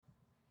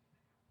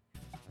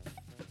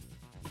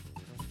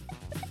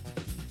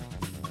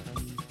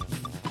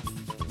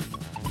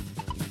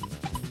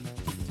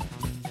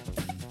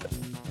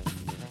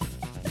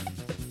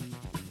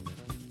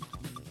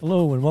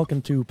Hello and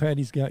welcome to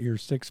Patty's Got Your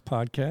Six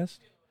podcast.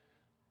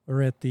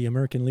 We're at the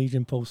American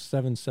Legion Post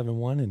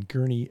 771 in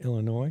Gurnee,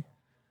 Illinois.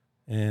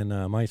 And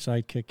my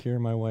sidekick here,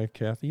 my wife,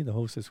 Kathy, the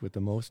hostess with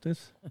the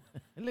mostest.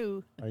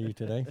 Hello. How are you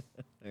today?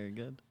 Very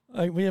good.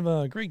 We have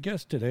a great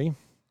guest today.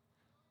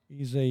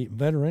 He's a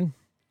veteran,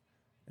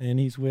 and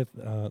he's with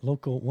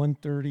Local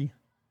 130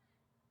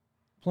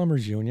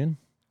 Plumbers Union.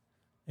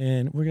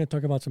 And we're going to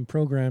talk about some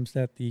programs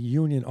that the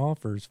union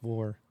offers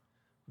for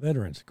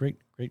veterans. Great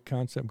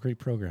concept, great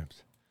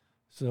programs.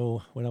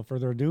 So without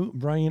further ado,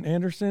 Brian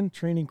Andersen,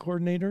 training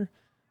coordinator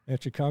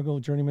at Chicago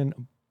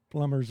Journeyman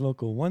Plumbers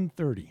Local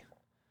 130.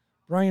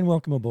 Brian,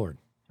 welcome aboard.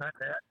 Hi,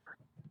 Pat.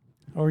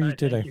 How are you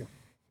today? Thank you.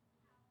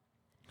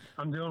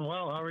 I'm doing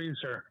well. How are you,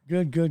 sir?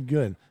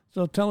 Good.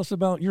 So tell us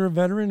about, you're a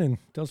veteran, and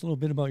tell us a little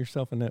bit about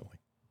yourself in that way.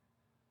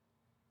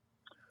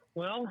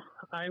 Well,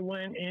 I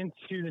went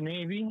into the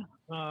Navy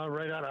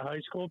right out of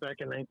high school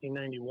back in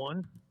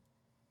 1991.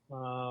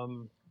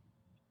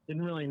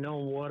 Didn't really know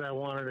what I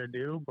wanted to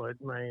do, but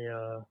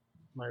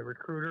my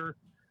recruiter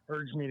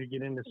urged me to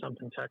get into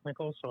something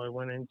technical, so I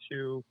went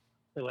into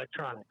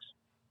electronics.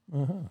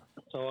 Uh-huh.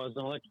 So as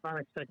an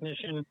electronics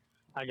technician,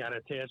 I got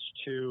attached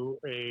to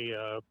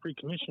a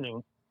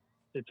pre-commissioning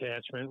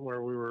detachment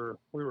where we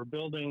were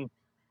building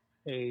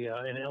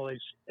an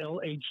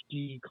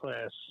LHD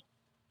class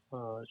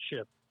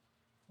ship,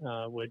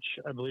 which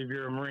I believe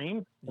you're a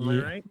Marine. Am I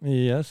right?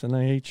 Yes, and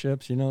I hate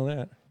ships. You know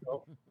that.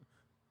 So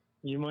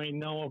you might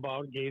know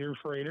about Gator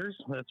freighters.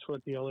 That's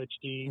what the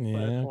LHD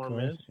platform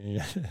is.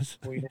 Yes.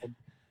 We had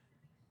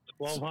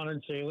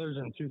 1,200 sailors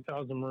and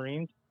 2,000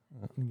 Marines.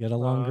 Get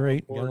along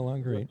great.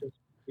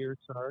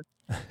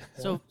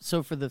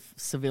 So for the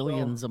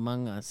civilians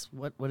among us,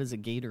 what does a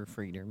Gator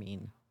freighter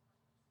mean?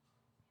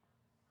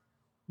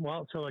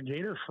 Well, so a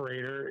Gator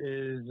freighter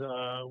is,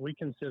 we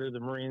consider the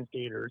Marines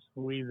Gators.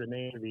 We, the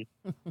Navy,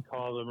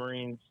 call the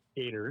Marines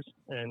Gators,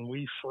 and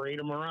we freight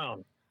them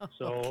around.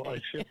 So Okay.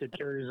 a ship that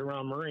carries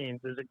around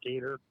Marines is a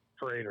Gator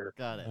freighter.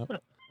 Got it.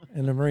 Yep.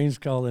 And the Marines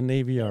call the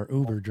Navy our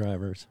Uber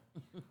drivers.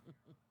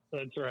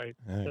 That's right.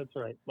 All right. That's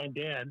right. My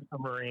dad, a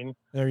Marine,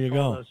 There you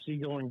called go. us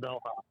seagoing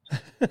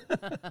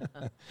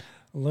bellhops.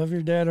 Love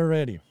your dad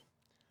already.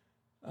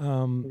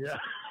 Yeah.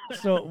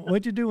 So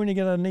what'd you do when you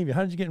got out of the Navy?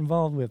 How did you get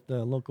involved with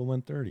Local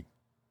 130?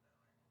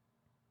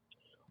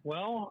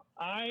 Well,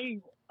 I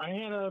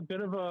had a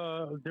bit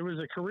of there was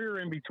a career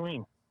in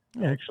between.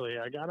 Oh. Actually,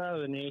 I got out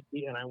of the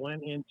Navy and I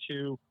went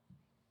into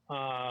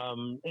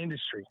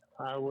industry.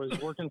 I was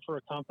working for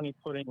a company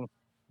putting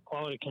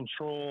quality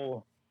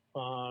control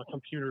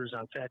computers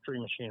on factory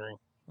machinery.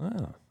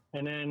 Wow.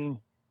 And then,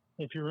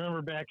 if you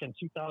remember back in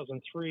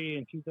 2003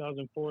 and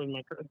 2004,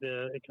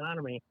 the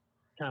economy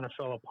kind of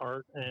fell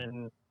apart,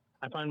 and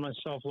I find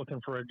myself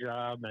looking for a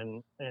job,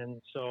 and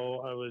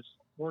so I was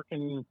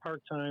working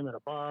part-time at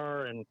a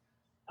bar and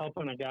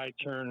helping a guy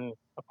turn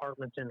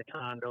apartments into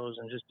condos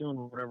and just doing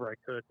whatever I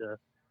could to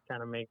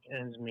kind of make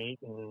ends meet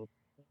and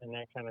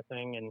that kind of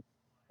thing. And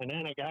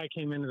then a guy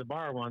came into the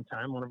bar one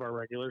time, one of our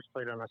regulars,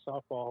 played on a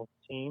softball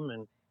team,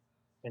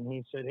 and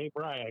he said, "Hey,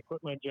 Bri, I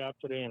quit my job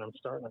today and I'm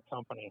starting a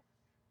company."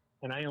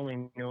 And I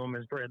only knew him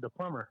as Brad the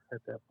plumber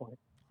at that point.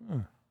 Huh.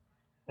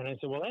 And I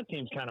said, "Well, that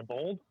seems kind of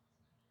bold."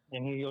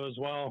 And he goes,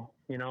 "Well,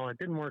 it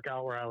didn't work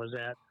out where I was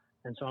at,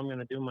 and so I'm going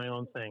to do my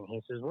own thing."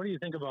 He says, "What do you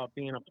think about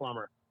being a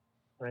plumber?"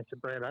 And I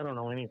said, "Brad, I don't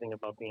know anything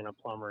about being a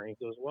plumber." And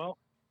he goes, "Well,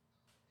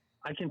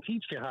 I can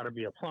teach you how to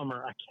be a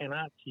plumber. I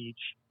cannot teach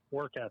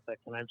work ethic.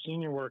 And I've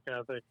seen your work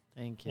ethic,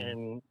 Thank you.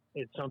 and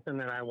it's something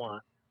that I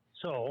want.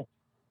 So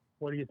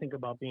what do you think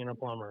about being a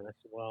plumber?" And I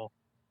said, "Well,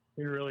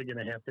 you're really going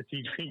to have to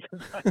teach me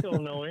because I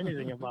don't know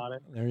anything about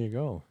it." There you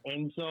go.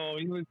 And so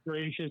he was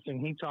gracious,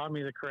 and he taught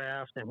me the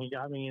craft, and he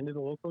got me into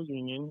the local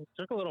union. It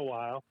took a little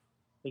while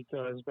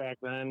because back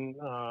then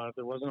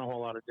there wasn't a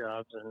whole lot of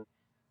jobs,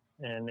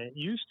 and it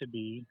used to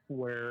be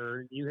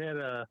where you had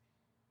to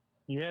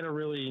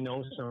really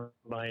know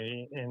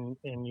somebody, and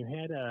you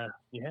had to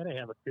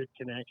have a good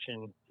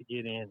connection to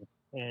get in.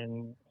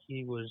 And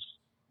he was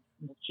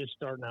just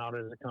starting out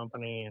as a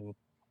company and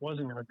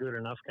wasn't a good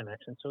enough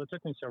connection. So it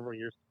took me several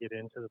years to get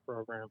into the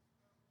program.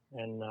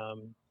 And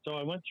so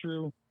I went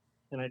through,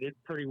 and I did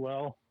pretty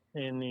well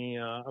in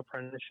the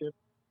apprenticeship,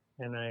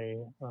 and I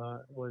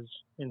was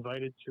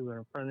invited to an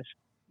apprenticeship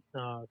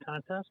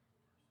contest,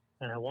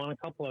 and I won a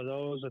couple of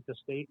those at the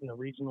state and the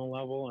regional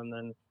level, and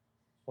then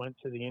went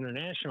to the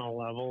international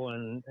level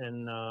and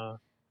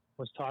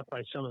was taught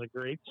by some of the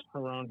greats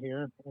around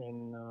here,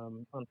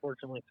 and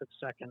unfortunately took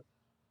second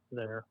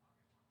there.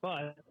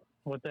 But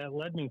what that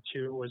led me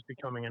to was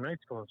becoming a night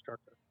school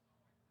instructor.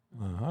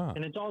 Uh-huh.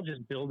 And it's all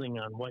just building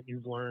on what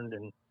you've learned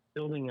and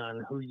building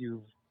on who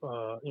you've,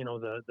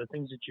 the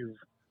things that you've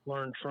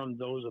learned from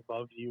those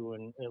above you.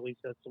 And at least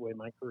that's the way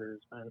my career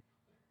has been.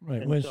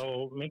 Right. And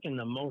so making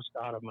the most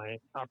out of my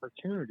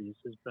opportunities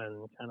has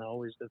been kind of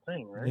always the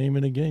thing, right? Name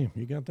of the game.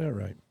 You got that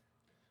right.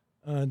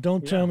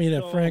 Don't tell me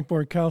that Frank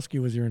Borkowski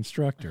was your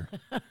instructor.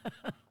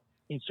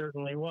 He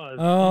certainly was.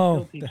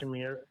 Oh. He's still teaching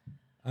me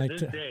To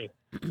this day,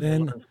 I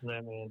then learned from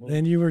that man.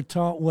 then you were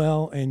taught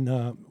well, and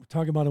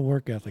talk about a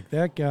work ethic.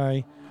 That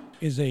guy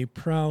is a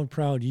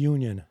proud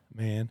Union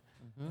man,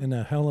 and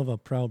a hell of a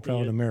proud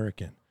is.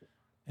 American.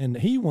 And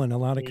he won a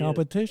lot of He is.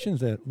 competitions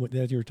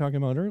that you were talking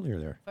about earlier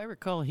there. If I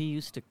recall, he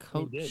used to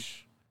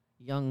coach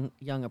young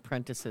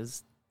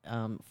apprentices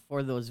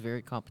for those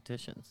very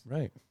competitions.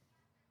 Right.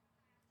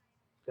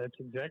 That's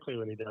exactly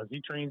what he does.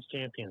 He trains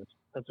champions.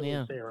 That's what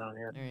we say around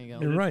here. There you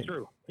go. You're It's right.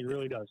 true. He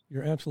really does.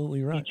 You're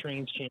absolutely right. He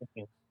trains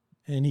champions.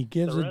 And he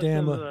gives The a rest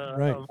damn. of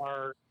Right. of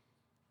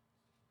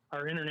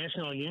our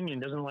international union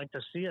doesn't like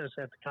to see us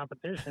at the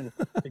competition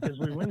because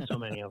we win so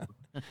many of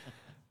them.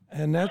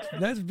 And that's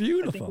I think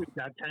beautiful. we've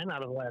got 10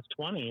 out of the last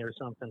 20 or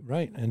something.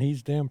 Right. And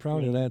he's damn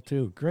proud of that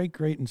too. Great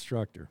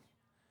instructor.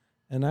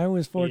 And I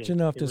was He fortunate is.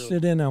 enough He to really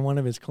sit in on one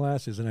of his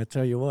classes, and I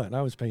tell you what,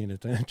 I was paying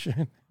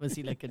attention. Was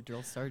he like a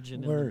drill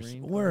sergeant Worse,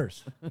 in the Marine Corps?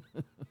 worse.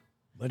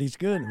 But he's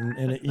good,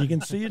 and you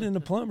can see it in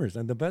the plumbers,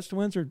 and the best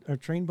ones are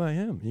trained by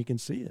him. You can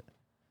see it.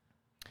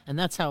 And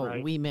that's how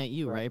Right. we met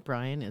you, right,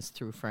 Brian? Is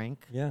through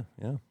Frank? Yeah,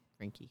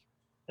 Frankie.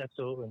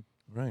 Absolutely.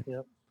 right.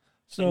 Yep.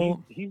 So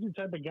And he's the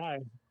type of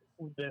guy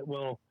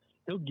that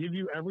he'll give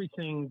you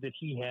everything that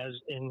he has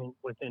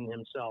within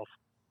himself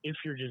if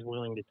you're just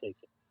willing to take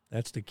it.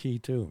 that's the key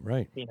too,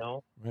 right? You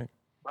know? Right.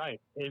 Right.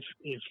 If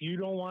you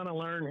don't want to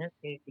learn,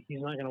 he's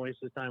not going to waste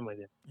his time with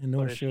you. And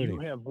nor But if should you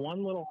he. have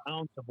one little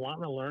ounce of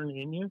wanting to learn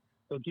in you,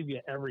 he'll give you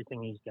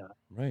everything he's got.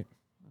 Right.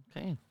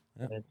 Okay.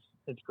 Yeah.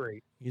 It's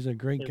great. He's a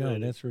great It guy,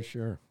 really that's is. for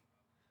sure.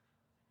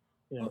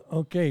 Yeah.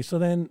 Okay, so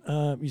then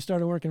you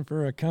started working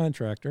for a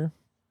contractor,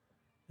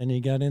 and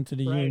you got into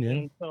the Right. union.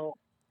 And so,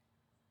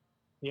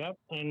 yep.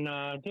 And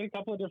did a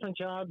couple of different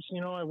jobs.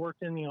 You know, I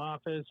worked in the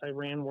office. I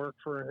ran work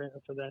for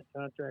that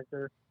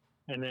contractor.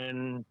 And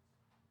then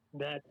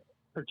that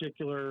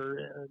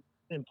particular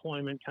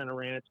employment kind of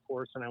ran its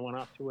course, and I went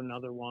off to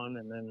another one.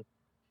 And then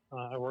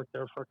I worked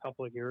there for a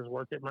couple of years,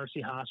 worked at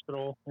Mercy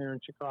Hospital here in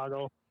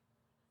Chicago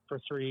for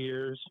 3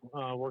 years,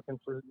 working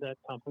for that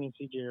company.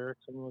 C.J.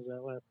 Erickson was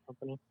that last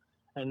company.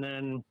 And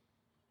then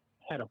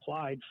had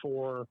applied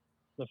for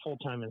the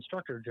full-time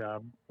instructor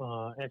job,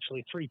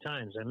 actually 3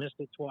 times. I missed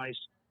it twice.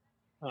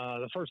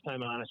 The first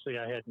time, honestly,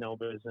 I had no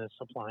business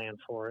applying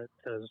for it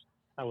because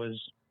I was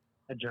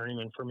a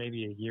journeyman for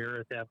maybe a year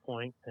at that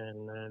point.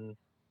 And then,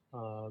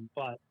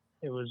 but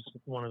it was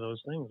one of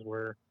those things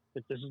where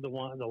if this is the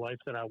life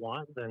that I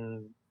want,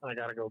 then I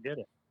got to go get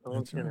it. No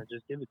one's That's right. going to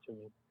just give it to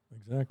me.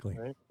 Exactly.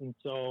 Right. And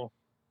so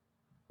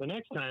the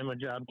next time a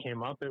job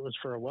came up, it was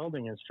for a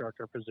welding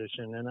instructor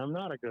position, and I'm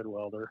not a good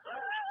welder.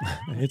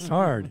 It's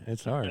hard.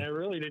 It's hard. And I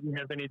really didn't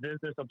have any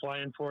business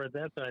applying for it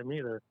that time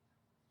either.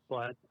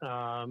 But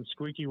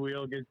squeaky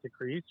wheel gets the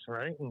grease,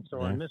 right? And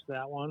so I Right. missed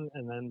that one.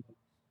 And then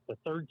the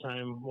third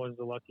time was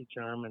the lucky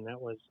charm, and that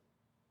was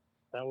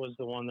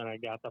the one that I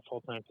got the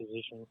full-time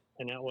position.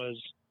 And that was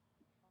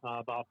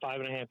about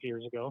 5.5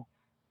 years ago.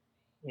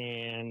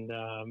 And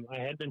I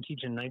had been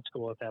teaching night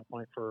school at that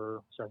point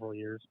for several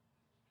years.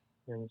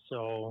 And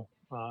so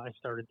I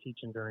started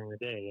teaching during the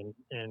day,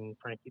 and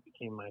Frankie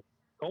became my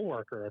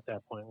coworker at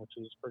that point, which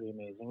was pretty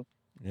amazing.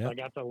 Yeah. I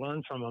got to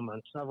learn from him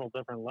on several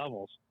different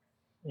levels.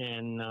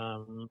 And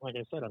like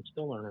I said, I'm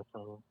still learning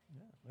from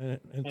him.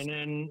 And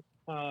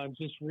then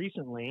just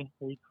recently,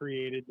 we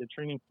created the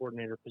training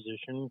coordinator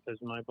position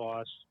because my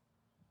boss,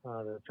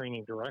 the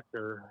training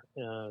director,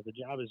 the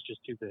job is just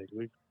too big.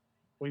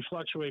 We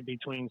fluctuate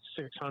between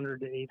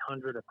 600 to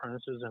 800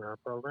 apprentices in our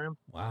program,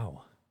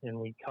 Wow. and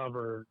we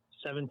cover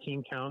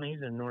 17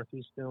 counties in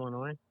Northeast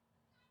Illinois,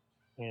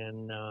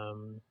 and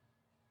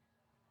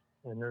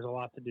there's a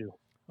lot to do.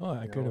 Oh,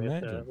 I could we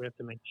imagine. we have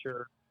to make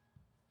sure.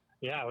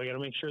 Yeah, we got to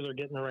make sure they're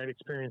getting the right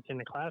experience in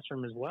the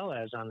classroom as well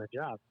as on the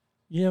job.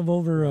 You have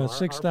over Our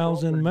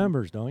 6,000 program-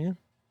 members, don't you?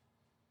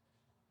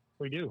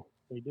 We do.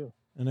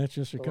 And that's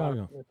just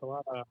Chicago. It's a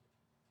lot of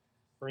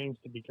brains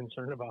to be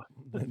concerned about.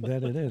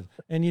 That it is.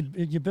 And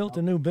you built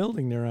a new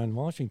building there on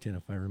Washington,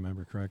 if I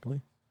remember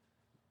correctly.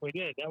 We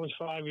did. That was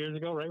 5 years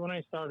ago. Right when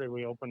I started,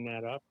 we opened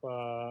that up.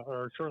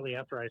 Or shortly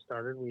after I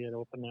started, we had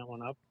opened that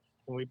one up.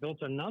 And we built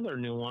another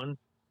new one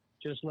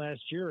just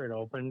last year. It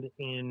opened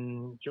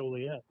in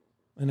Joliet.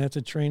 And that's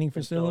a training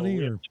And so facility?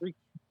 we Or have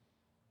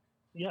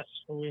yes,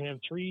 we have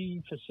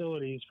 3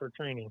 facilities for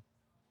training.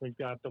 We've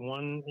got the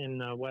one in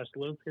West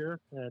Loop here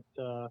at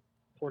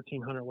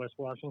 1400 West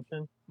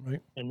Washington. Right.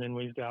 And then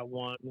we've got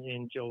one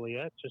in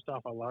Joliet, just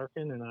off of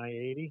Larkin and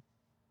I-80.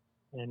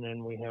 And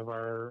then we have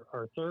our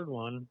third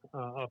one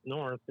up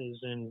north is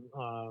in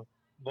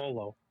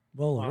Volo,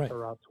 Well, off right. of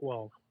Route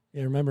 12.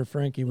 Yeah, remember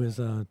Frankie was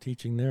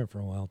teaching there for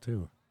a while,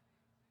 too.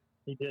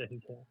 He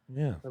did.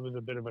 Yeah. That was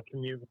a bit of a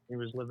commute. He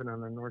was living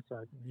on the north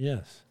side.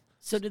 Yes.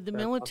 So did the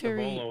That's off of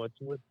military? Volo.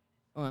 It's with,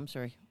 Oh, I'm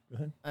sorry. Go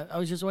ahead. I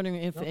was just wondering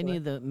if No, go any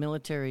ahead. of the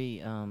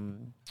military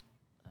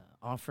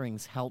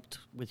offerings helped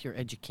with your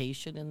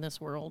education in this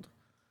world.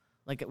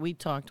 Like we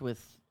talked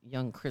with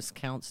young Chris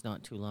Counts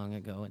not too long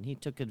ago, and he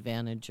took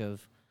advantage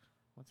of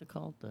what's it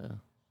called? The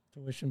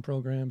Tuition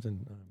programs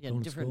and going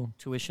to different school.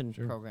 tuition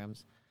Sure.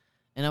 programs.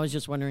 And I was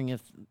just wondering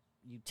if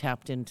you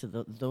tapped into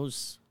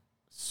those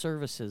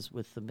services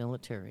with the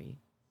military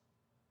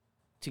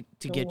to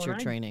get your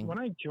training? When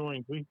I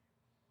joined,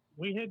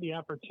 we had the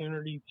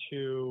opportunity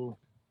to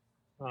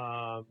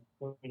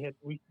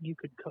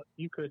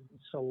you could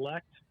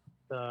select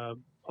the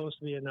post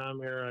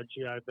Vietnam era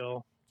GI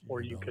Bill,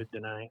 or you could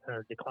deny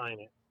or decline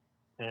it.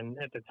 And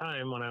at the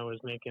time, when I was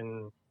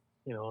making,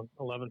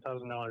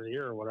 $11,000 a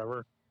year or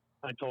whatever,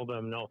 I told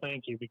them no,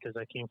 thank you, because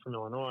I came from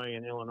Illinois,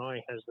 and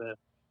Illinois has the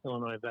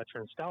Illinois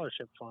Veteran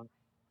Scholarship Fund.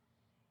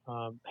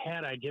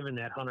 Had I given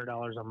that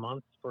 $100 a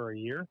month for a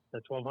year,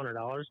 that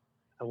 $1,200,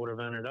 I would have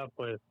ended up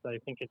with, I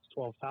think it's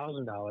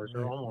 $12,000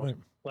 or almost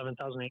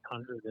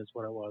 11,800 is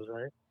what it was,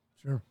 right?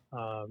 Sure.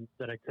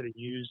 That I could have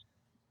used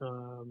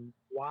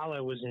while I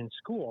was in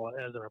school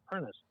as an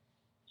apprentice.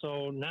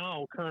 So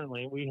now,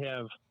 currently, we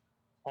have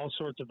all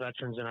sorts of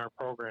veterans in our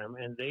program,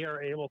 and they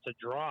are able to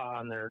draw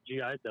on their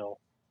GI Bill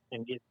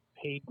and get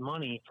paid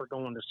money for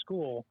going to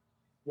school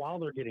while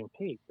they're getting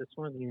paid. That's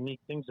one of the unique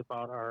things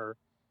about our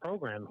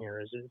program here,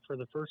 is that for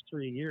the first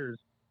 3 years,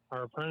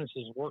 our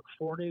apprentices work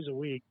 4 days a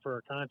week for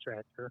a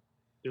contractor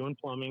doing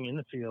plumbing in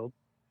the field,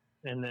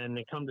 and then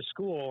they come to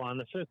school on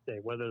the 5th day,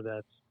 whether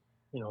that's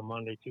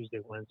Monday,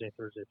 Tuesday, Wednesday,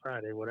 Thursday,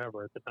 Friday,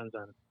 whatever. It depends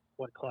on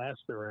what class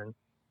they're in,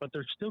 but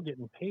they're still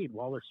getting paid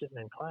while they're sitting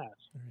in class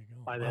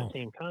by that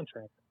same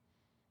contractor.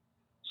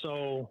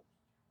 So,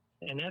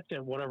 and that's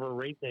at whatever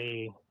rate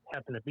they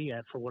happen to be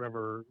at for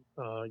whatever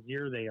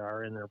year they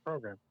are in their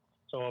program.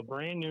 So a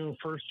brand new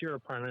first year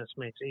apprentice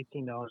makes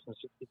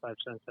 $18.65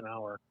 an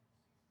hour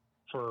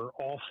for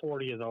all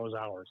 40 of those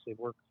hours. They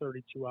work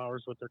 32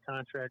 hours with their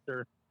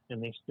contractor,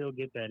 and they still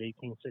get that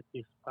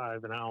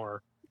 $18.65 an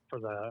hour for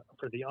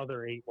the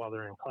other 8 while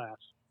they're in class.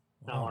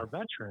 Wow. Now, our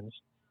veterans,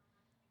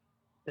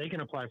 they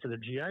can apply for the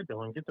GI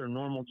Bill and get their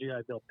normal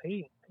GI Bill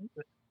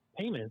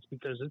payments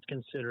because it's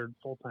considered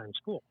full-time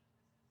school.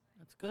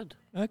 That's good.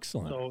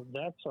 Excellent. So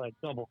that's like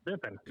double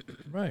dipping.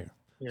 Right.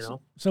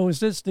 So is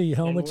this the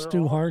Helmets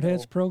to Hard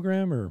Hats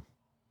program, or?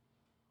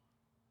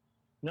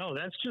 No,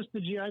 that's just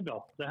the GI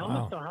Bill. The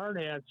Helmets to Hard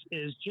Hats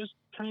is just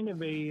kind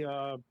of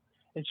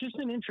it's just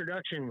an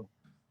introduction,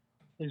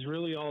 is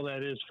really all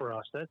that is for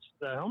us. That's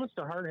the Helmets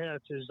to Hard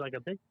Hats is like a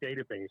big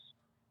database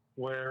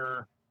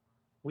where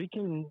we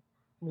can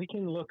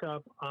look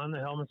up on the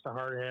Helmets to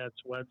Hard Hats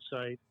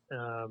website.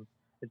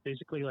 It's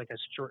basically like a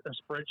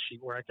spreadsheet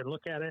where I can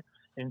look at it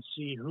and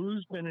see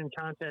who's been in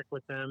contact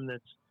with them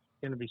that's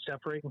going to be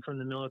separating from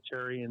the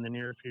military in the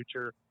near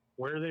future,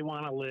 where they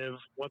want to live,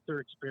 what their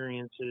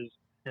experience is,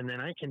 and then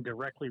I can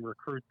directly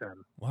recruit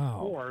them.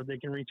 Wow. Or they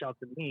can reach out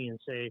to me and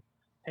say,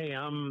 hey,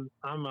 I'm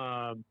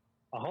a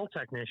hull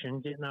technician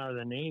getting out of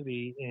the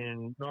Navy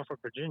in Norfolk,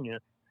 Virginia,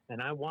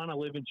 and I want to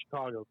live in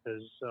Chicago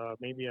because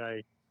maybe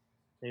I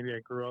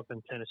grew up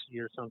in Tennessee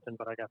or something,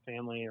 but I got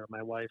family, or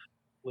my wife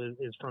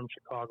is from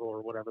Chicago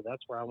or whatever.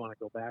 That's where I want to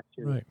go back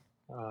to. Right.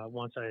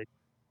 Once I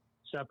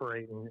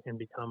separate and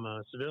become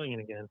a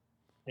civilian again.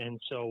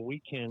 And so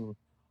we can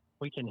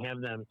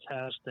have them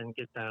test and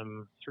get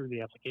them through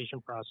the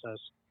application process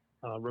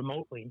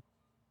remotely.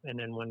 And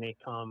then when they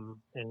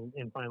come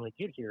and finally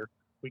get here,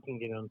 we can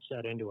get them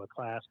set into a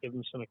class, give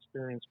them some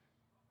experience,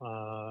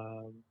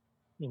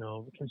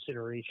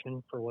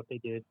 consideration for what they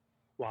did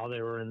while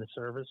they were in the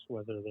service,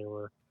 whether they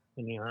were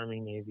in the Army,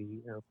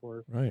 Navy, Air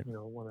Force, right.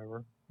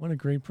 Whatever. What a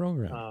great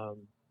program.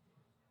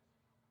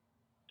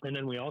 And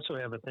then we also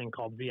have a thing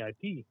called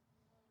VIP.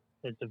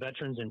 It's the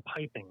Veterans in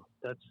Piping.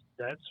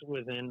 That's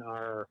within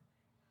our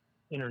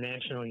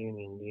international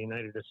union, the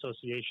United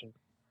Association.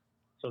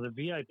 So the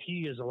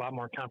VIP is a lot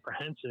more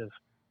comprehensive,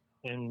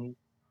 and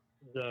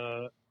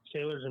the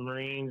sailors and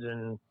Marines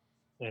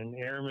and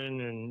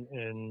airmen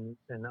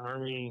and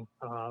Army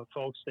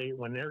folks,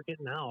 when they're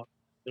getting out,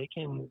 they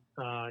can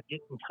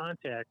get in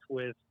contact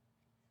with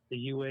the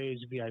UA's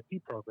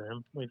VIP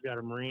program. We've got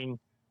a Marine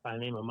by the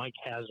name of Mike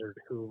Hazard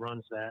who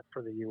runs that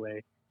for the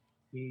UA.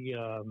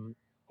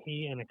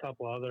 He and a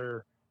couple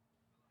other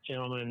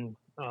gentlemen,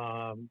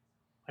 I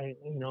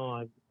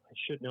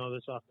should know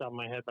this off the top of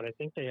my head, but I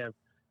think they have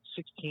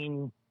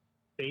 16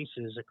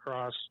 bases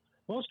across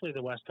mostly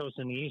the West Coast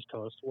and the East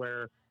Coast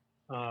where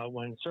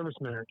when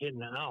servicemen are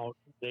getting out,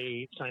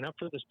 they sign up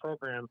for this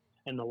program,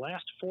 and the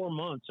last 4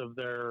 months of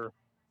their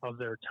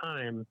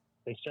time,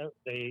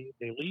 they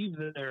leave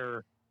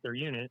their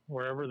unit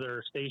wherever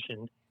they're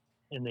stationed,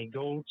 and they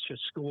go to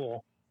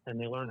school and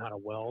they learn how to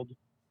weld,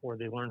 or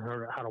they learn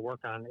how to work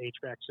on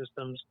HVAC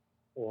systems,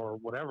 or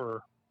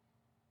whatever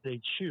they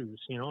choose.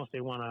 If they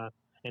want to.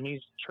 And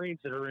these trades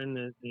that are in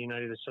the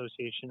United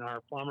Association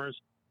are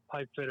plumbers,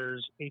 pipe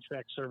fitters,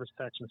 HVAC service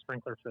techs, and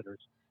sprinkler fitters.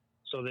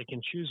 So they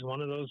can choose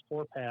one of those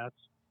 4 paths,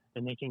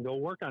 and they can go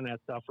work on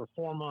that stuff for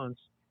 4 months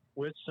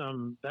with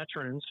some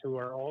veterans who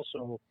are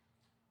also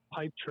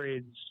pipe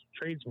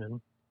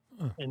tradesmen,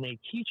 and they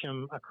teach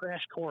them a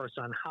crash course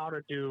on how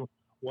to do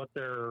what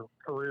their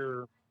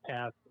career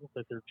path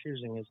that they're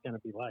choosing is going to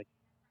be like.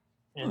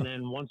 And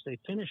then once they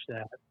finish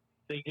that,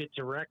 they get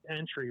direct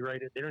entry, right?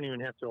 They don't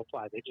even have to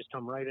apply. They just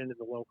come right into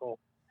the local,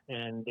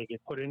 and they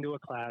get put into a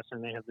class,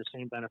 and they have the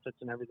same benefits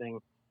and everything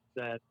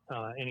that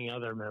any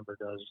other member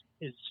does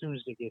as soon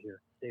as they get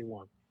here, day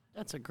one.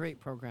 That's a great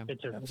program.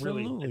 It's a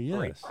Absolutely, really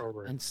great yes.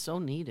 program. And so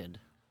needed.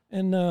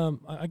 And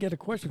I get a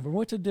question for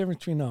what's the difference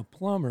between a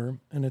plumber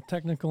and a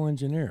technical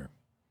engineer?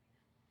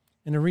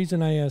 And the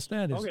reason I ask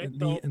that is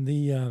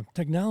the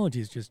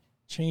technology is just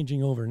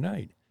changing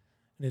overnight.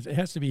 And it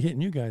has to be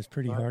hitting you guys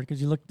pretty hard because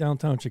you look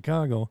downtown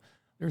Chicago,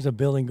 there's a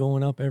building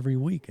going up every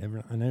week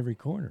on every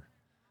corner.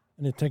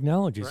 And the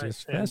technology is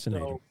just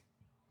fascinating. So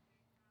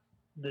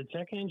the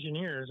tech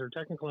engineers or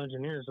technical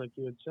engineers, like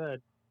you had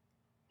said,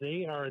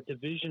 they are a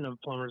division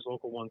of Plumbers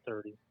Local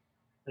 130.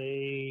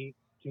 They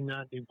do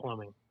not do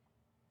plumbing.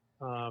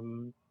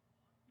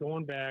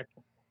 Going back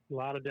a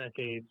lot of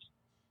decades,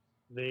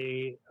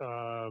 they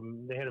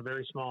had a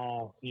very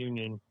small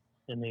union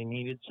and they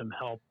needed some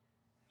help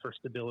for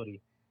stability.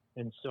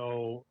 And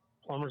so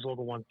Plumbers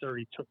Local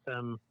 130 took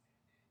them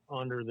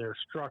under their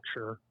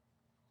structure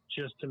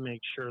just to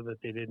make sure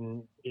that they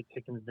didn't get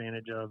taken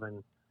advantage of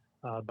and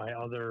by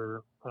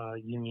other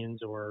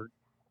unions or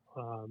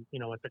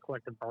at the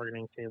collective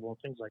bargaining table and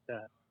things like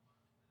that.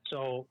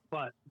 So,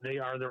 but they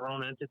are their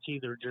own entity.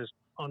 They're just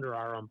under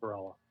our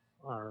umbrella,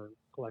 our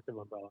collective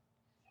umbrella.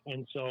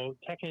 And so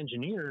tech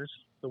engineers,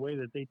 the way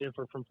that they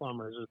differ from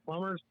plumbers is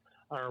plumbers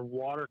are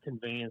water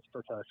conveyance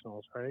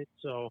professionals, right?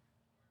 So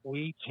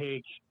we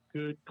take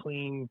good,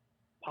 clean,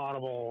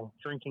 potable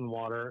drinking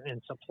water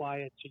and supply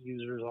it to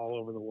users all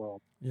over the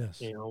world.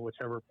 Yes.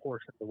 Whichever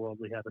portion of the world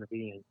we happen to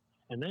be in.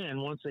 And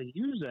then once they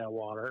use that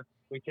water,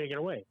 we take it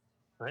away,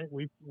 right?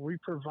 We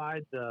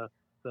provide the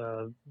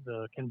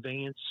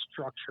conveyance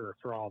structure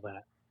for all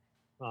that.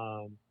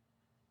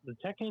 The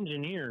tech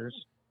engineers,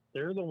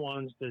 they're the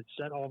ones that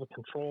set all the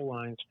control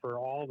lines for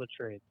all the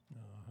trades.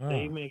 Uh-huh.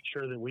 They make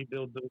sure that we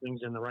build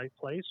buildings in the right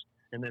place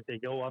and that they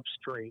go up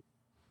straight.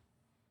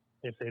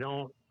 If they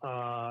don't,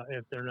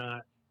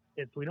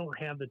 if we don't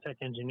have the tech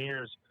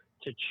engineers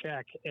to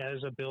check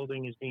as a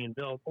building is being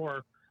built,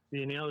 or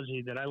the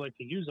analogy that I like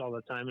to use all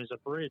the time is a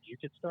bridge. You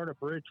could start a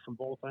bridge from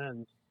both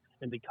ends,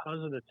 and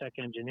because of the tech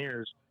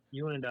engineers,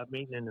 you end up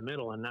meeting in the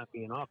middle and not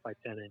being off by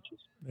 10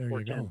 inches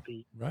or 10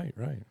 feet. Right.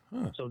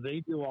 Huh. So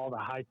they do all the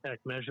high-tech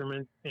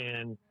measurement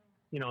and,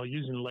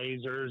 using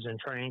lasers and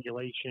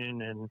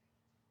triangulation, and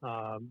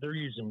they're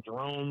using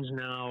drones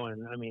now,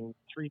 and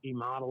 3D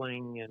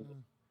modeling and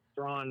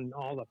drawing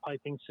all the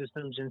piping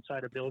systems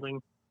inside a building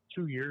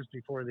 2 years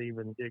before they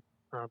even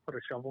put a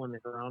shovel in the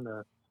ground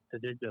to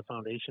dig the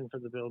foundation for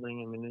the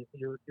building.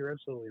 You're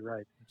absolutely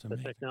right. The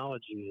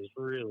technology is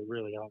really,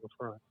 really out in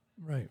front.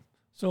 Right.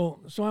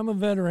 So I'm a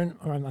veteran,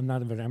 or I'm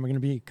not a veteran. I'm going to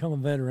become a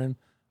veteran.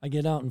 I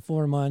get out in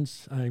 4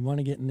 months. I want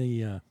to get in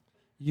the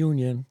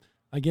union.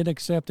 I get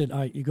accepted.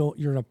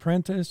 You're an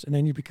apprentice, and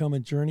then you become a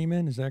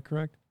journeyman. Is that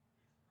correct?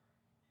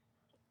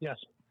 Yes.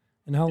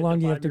 And how long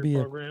do you have to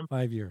be?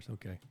 5 years.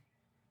 Okay.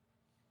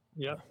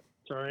 Yep.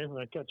 Sorry,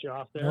 I cut you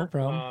off there. No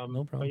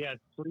problem. But yeah,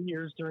 3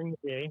 years during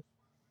the day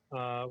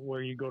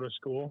where you go to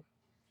school.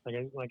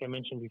 Like I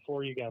mentioned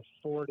before, you got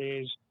 4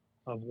 days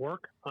of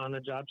work on the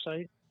job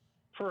site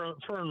for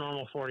a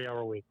normal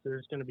 40-hour week.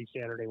 There's going to be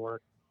Saturday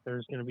work.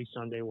 There's going to be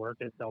Sunday work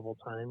at double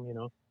time,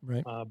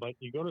 Right. But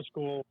you go to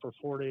school for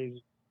 4 days,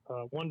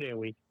 1 day a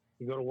week.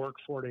 You go to work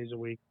 4 days a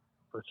week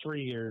for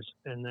 3 years.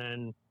 And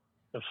then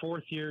the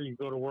fourth year, you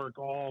go to work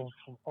all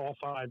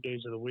 5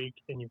 days of the week,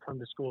 and you come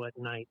to school at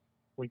night.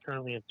 We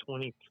currently have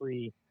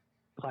 23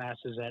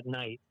 classes at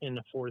night in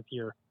the fourth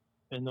year,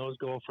 and those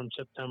go from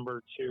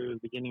September to the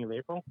beginning of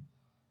April.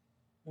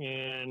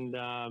 And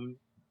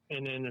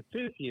then the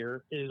fifth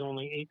year is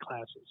only 8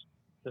 classes.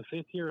 The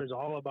fifth year is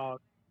all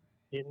about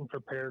getting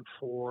prepared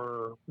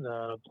for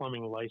the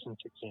plumbing license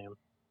exam.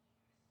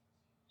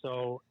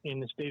 So in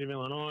the state of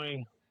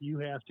Illinois, you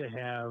have to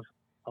have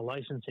a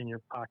license in your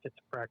pocket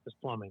to practice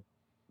plumbing.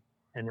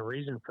 And the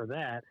reason for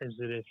that is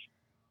that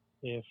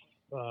if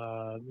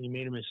you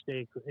made a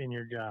mistake in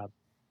your job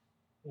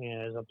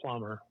as a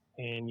plumber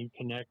and you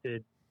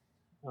connected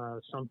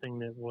something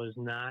that was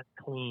not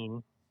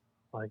clean,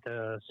 like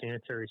a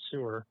sanitary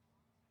sewer,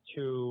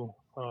 to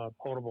a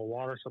potable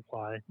water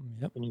supply,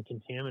 yep. and you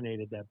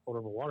contaminated that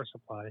potable water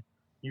supply,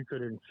 you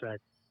could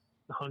infect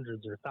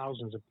hundreds or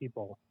thousands of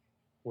people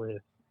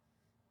with,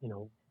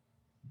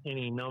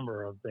 any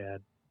number of bad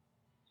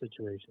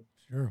situations.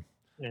 Sure.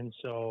 And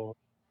so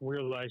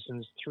we're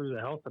licensed through the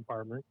health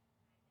department,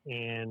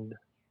 and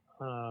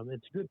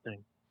it's a good thing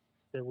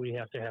that we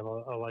have to have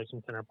a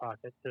license in our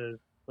pocket, because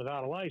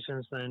without a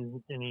license,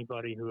 then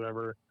anybody who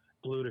ever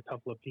glued a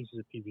couple of pieces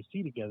of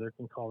PVC together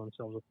can call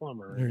themselves a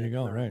plumber. There you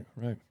go. Right.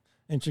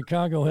 And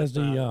Chicago has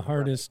the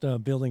hardest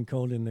building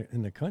code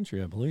in the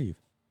country, I believe.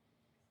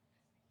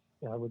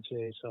 Yeah, I would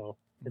say so.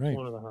 It's right.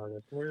 one of the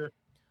hardest.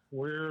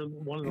 We're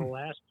one of the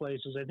last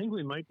places. I think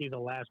we might be the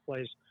last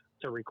place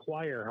to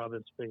require hub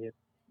and spigot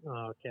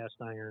cast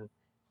iron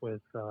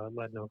with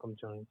lead and oakum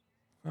joints.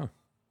 Huh.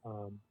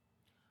 Are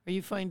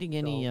you finding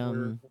any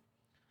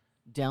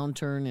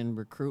downturn in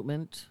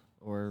recruitment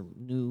or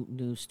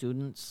new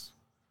students?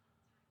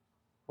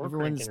 We're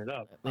Everyone's, cranking it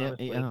up. yeah,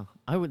 Honestly. yeah.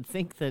 I would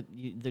think that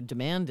the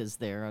demand is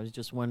there. I was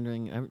just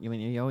wondering. I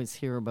mean, you always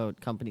hear about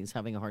companies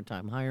having a hard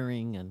time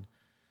hiring, and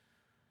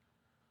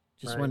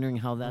just Right. wondering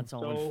how that's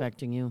all So-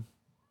 affecting you.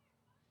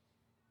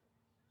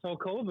 So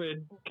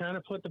COVID kind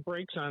of put the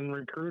brakes on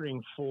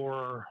recruiting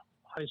for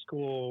high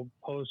school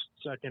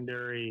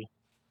post-secondary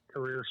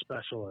career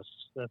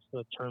specialists. That's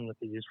the term that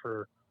they use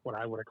for what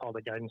I would have called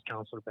a guidance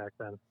counselor back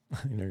then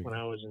There you when go.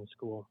 I was in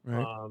school.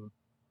 Right.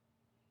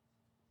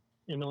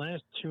 In the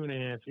last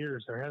 2.5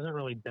 years, there hasn't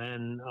really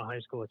been a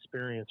high school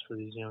experience for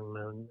these young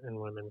men and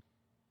women.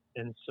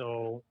 And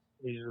so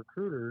these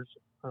recruiters,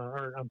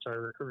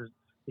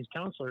 these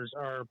counselors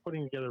are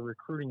putting together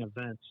recruiting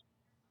events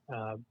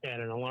at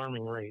an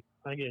alarming rate.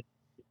 I get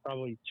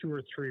probably 2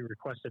 or 3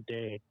 requests a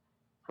day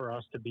for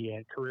us to be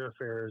at career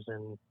fairs,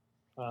 and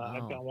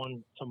I've got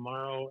one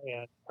tomorrow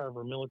at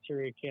Carver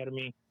Military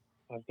Academy.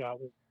 I've got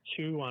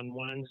 2 on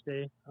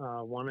Wednesday.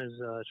 One is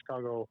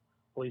Chicago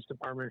Police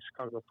Department,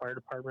 Chicago Fire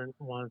Department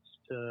wants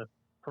to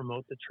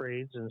promote the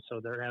trades, and so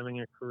they're having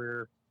a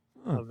career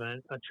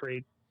event, a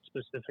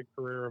trade-specific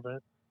career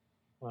event.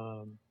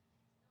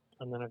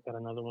 And then I've got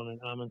another one in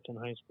Andersen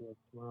High School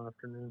tomorrow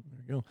afternoon.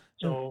 There you go.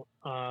 So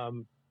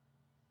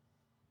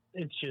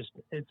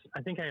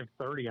I think I have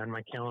 30 on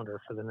my calendar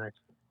for the next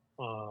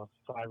 5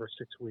 or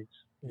 6 weeks.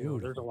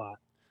 There's a lot.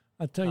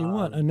 I'll tell you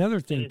what,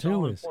 another thing it's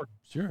all too is, important.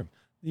 sure,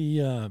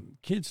 the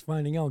kids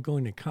finding out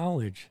going to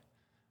college,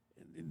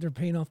 they're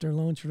paying off their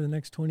loans for the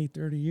next 20,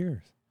 30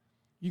 years.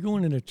 You go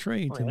into the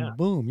trades and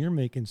boom, you're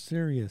making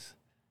serious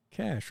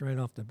cash right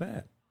off the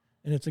bat.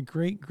 And it's a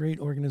great, great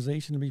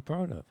organization to be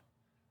part of.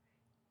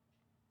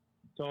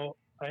 So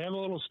I have a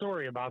little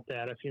story about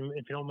that. If you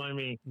don't mind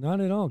me, not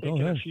at all. Go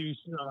taking ahead. a few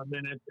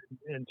minutes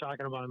and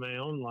talking about my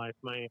own life.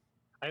 I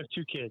have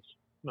 2 kids.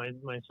 My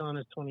son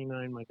is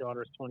 29. My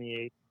daughter is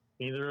 28.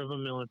 Neither of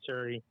them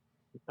military.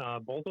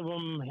 Both of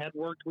them had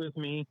worked with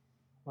me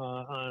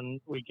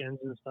on weekends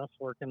and stuff,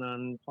 working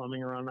on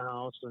plumbing around the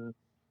house and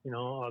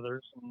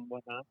others and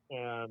whatnot.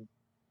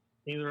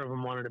 Neither of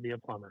them wanted to be a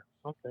plumber.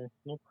 Okay,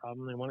 no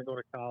problem. They want to go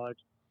to college.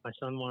 My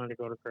son wanted to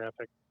go to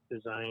graphic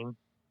design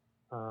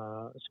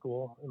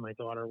school, and my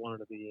daughter wanted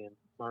to be in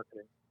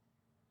marketing.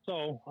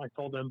 So I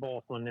told them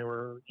both when they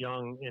were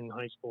young in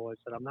high school, I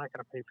said, I'm not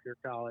going to pay for your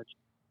college.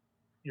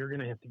 You're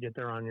going to have to get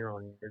there on your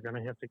own. You're going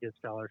to have to get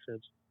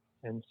scholarships.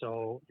 And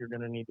so you're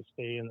going to need to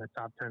stay in the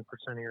top 10%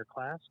 of your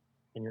class,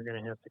 and you're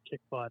going to have to kick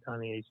butt on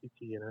the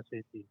ACT and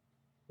SAT,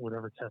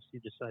 whatever test you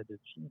decide to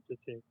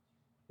take.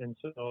 And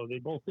so they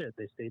both did.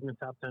 They stayed in the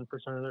top 10%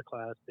 of their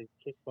class. They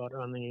kicked butt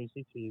on the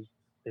ACTs.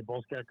 They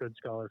both got good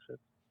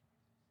scholarships.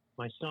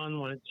 My son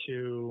went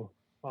to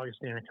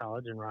Augustana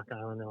College in Rock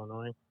Island,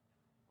 Illinois,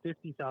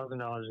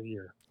 $50,000 a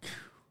year.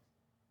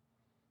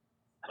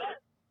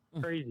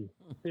 Crazy.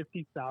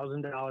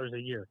 $50,000 a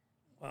year.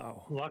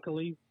 Wow.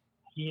 Luckily,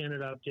 he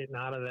ended up getting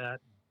out of that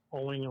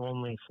owing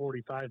only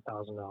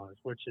 $45,000,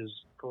 which is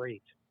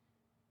great.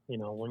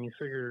 When you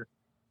figure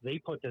they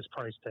put this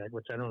price tag,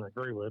 which I don't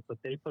agree with, but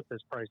they put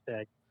this price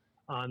tag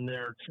on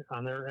their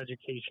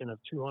education of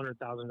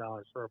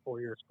 $200,000 for a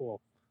 4-year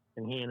school,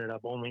 and he ended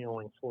up only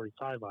owing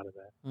 45 out of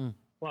that.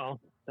 Well,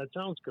 that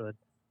sounds good,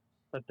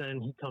 but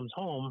then he comes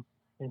home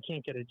and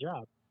can't get a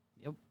job.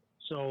 Yep.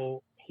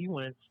 So he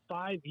went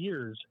 5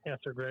 years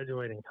after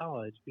graduating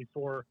college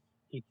before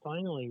he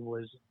finally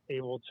was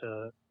able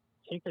to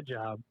take a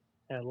job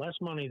at less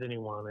money than he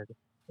wanted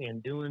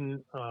and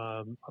doing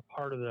a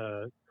part of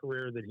the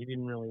career that he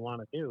didn't really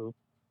want to do.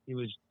 He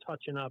was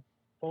touching up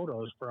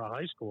photos for a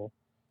high school.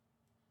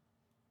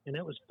 And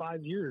that was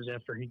 5 years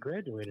after he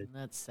graduated.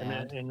 That's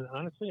sad. And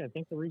honestly, I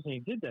think the reason he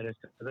did that is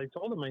because I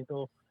told him, I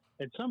go,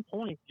 at some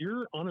point,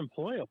 you're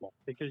unemployable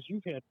because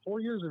you've had 4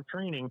 years of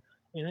training,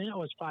 and that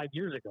was 5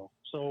 years ago.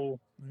 So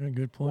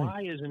good point.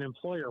 Why, as an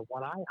employer,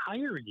 would I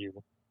hire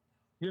you?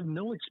 You have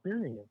no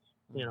experience,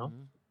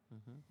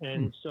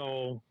 And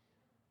so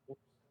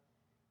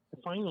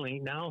finally,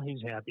 now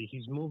he's happy.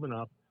 He's moving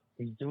up.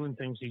 He's doing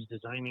things. He's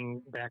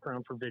designing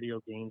background for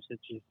video games that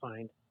you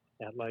find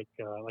at like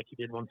he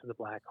did one for the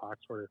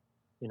Blackhawks, where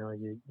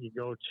you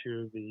go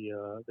to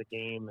the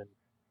game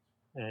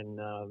and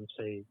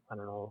say, I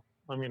don't know,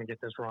 I'm going to get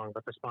this wrong,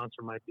 but the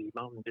sponsor might be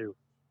Mountain Dew,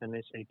 and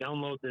they say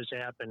download this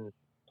app and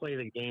play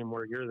the game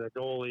where you're the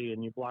goalie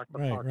and you block the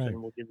puck,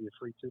 and we'll give you a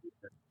free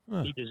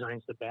 $2. He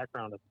designs the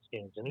background of his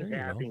games, and he's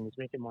happy and he's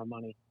making more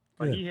money.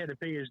 But he had to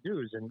pay his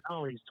dues, and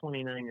now he's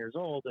 29 years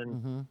old,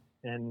 and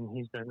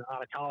he's been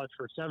out of college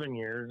for 7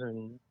 years,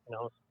 and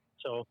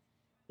so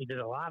he did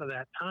a lot of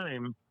that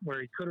time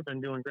where he could have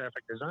been doing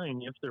graphic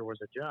design if there was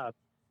a job.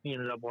 He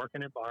ended up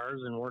working at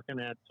bars and working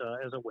at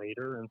as a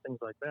waiter and things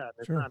like that.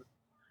 It's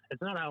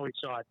not how he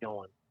saw it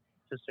going,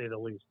 to say the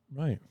least.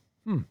 Right.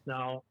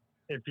 Now,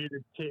 if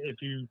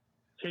you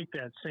take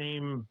that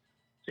same,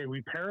 say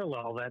we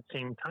parallel that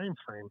same time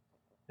frame,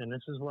 and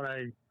this is what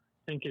I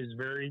think is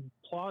very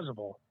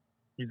plausible.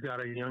 You've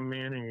got a young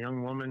man and a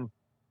young woman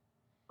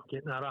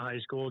getting out of high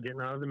school,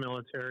 getting out of the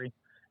military,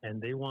 and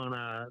they want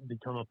to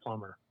become a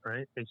plumber,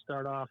 right? They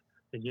start off,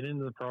 they get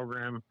into the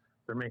program,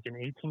 They're making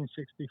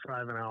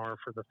 $18.65 an hour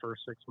for the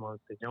first 6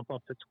 months. They jump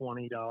up to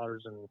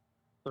 $20.30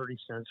 for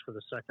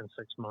the second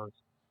 6 months.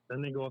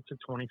 Then they go up to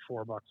 $24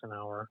 an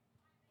hour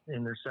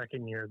in their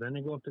second year. Then they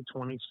go up to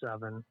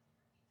 27,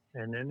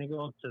 and then they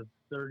go up to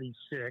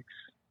 36.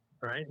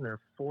 Right in their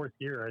fourth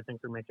year, I think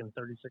they're making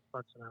 $36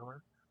 an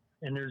hour,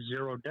 and there's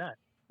zero debt.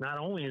 Not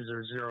only is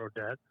there zero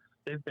debt,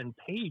 they've been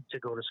paid to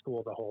go to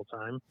school the whole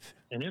time,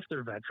 and if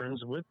they're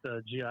veterans with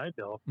the GI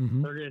Bill,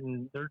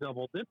 they're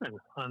double dipping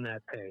on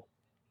that pay.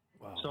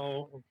 Wow.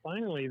 So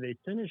finally, they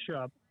finish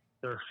up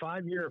their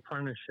 5-year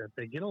apprenticeship.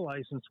 They get a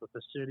license with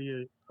the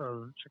city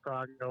of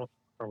Chicago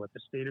or with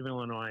the state of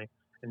Illinois,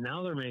 and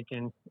now they're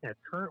making, at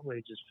current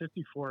wages,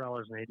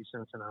 $54.80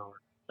 an hour.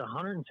 It's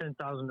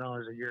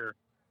 $110,000 a year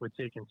with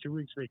taking 2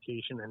 weeks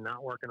vacation and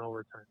not working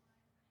overtime.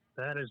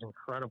 That is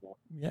incredible.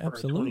 Yeah,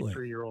 absolutely. For a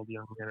 23-year-old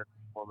young man or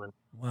woman.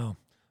 Wow.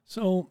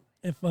 So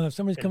if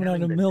somebody's coming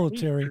out of the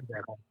military,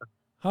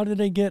 how do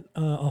they get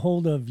a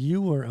hold of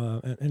you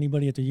or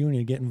anybody at the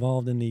union get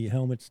involved in the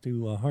Helmets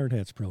to Hard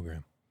Hats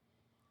program?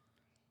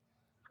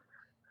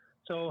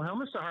 So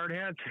Helmets to Hard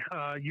Hats,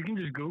 you can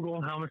just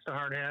Google Helmets to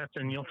Hard Hats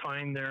and you'll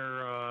find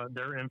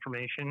their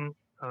information.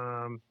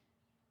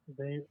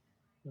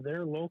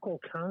 Their local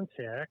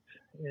contact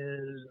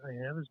is, I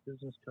have his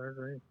business card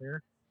right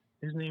here.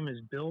 His name is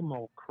Bill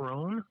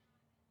Mulcrone.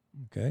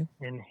 Okay.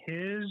 And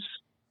his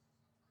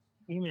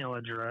email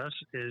address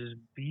is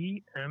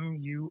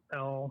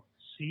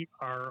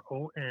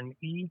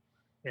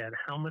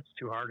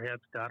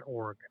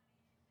bmulcrone@helmetstohardhats.org.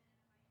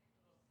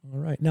 All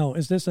right. Now,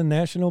 is this a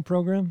national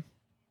program?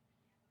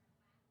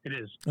 It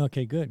is.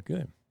 Okay, good.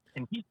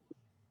 And he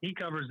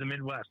covers the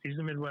Midwest. He's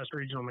the Midwest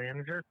regional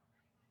manager,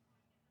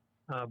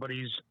 but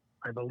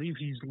I believe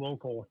he's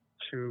local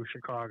to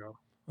Chicago.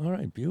 All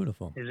right,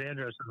 beautiful. His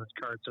address on his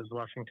card says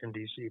Washington,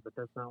 D.C., but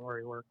that's not where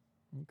he works.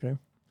 Okay.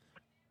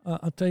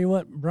 I'll tell you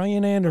what,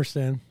 Brian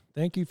Andersen,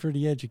 thank you for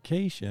the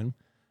education,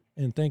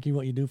 and thank you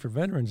what you do for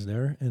veterans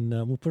there. And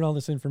we'll put all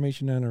this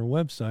information on our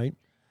website.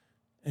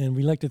 And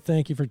we'd like to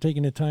thank you for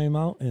taking the time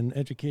out and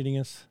educating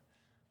us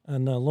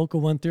on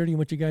Local 130 and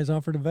what you guys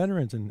offer to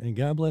veterans. And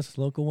God bless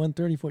Local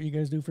 130 for what you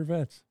guys do for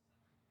vets.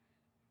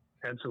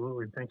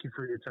 Absolutely. Thank you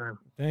for your time.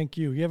 Thank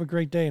you. You have a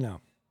great day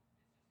now.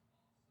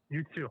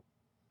 You too.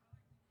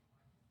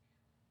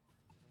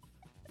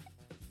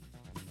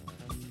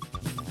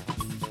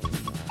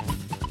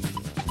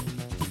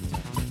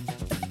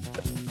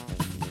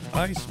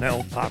 I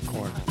smell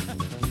popcorn.